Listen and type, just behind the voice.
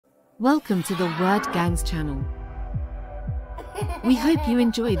Welcome to the Word Gangs channel. We hope you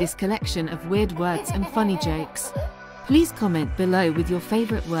enjoy this collection of weird words and funny jokes. Please comment below with your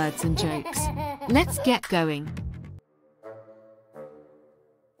favorite words and jokes. Let's get going.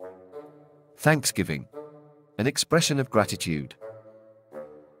 Thanksgiving. An expression of gratitude.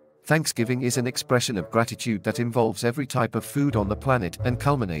 Thanksgiving is an expression of gratitude that involves every type of food on the planet and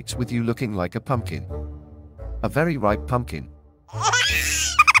culminates with you looking like a pumpkin. A very ripe pumpkin.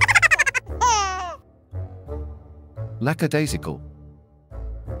 Lackadaisical.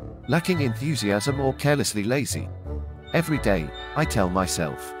 Lacking enthusiasm or carelessly lazy. Every day, I tell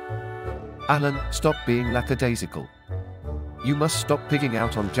myself, Alan, stop being lackadaisical. You must stop pigging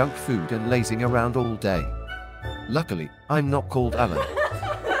out on junk food and lazing around all day. Luckily, I'm not called Alan.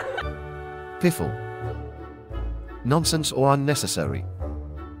 Piffle. Nonsense or unnecessary.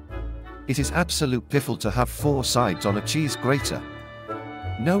 It is absolute piffle to have 4 sides on a cheese grater.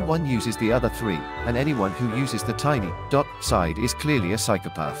 No one uses the other 3, and anyone who uses the tiny side is clearly a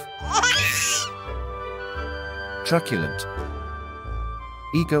psychopath. Truculent.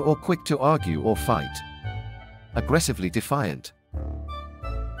 Eager or quick to argue or fight. Aggressively defiant.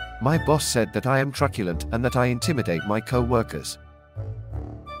 My boss said that I am truculent and that I intimidate my co-workers.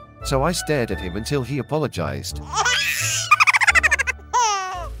 So I stared at him until he apologized.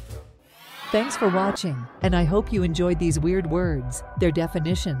 Thanks for watching, and I hope you enjoyed these weird words, their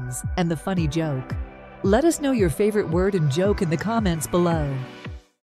definitions, and the funny joke. Let us know your favorite word and joke in the comments below.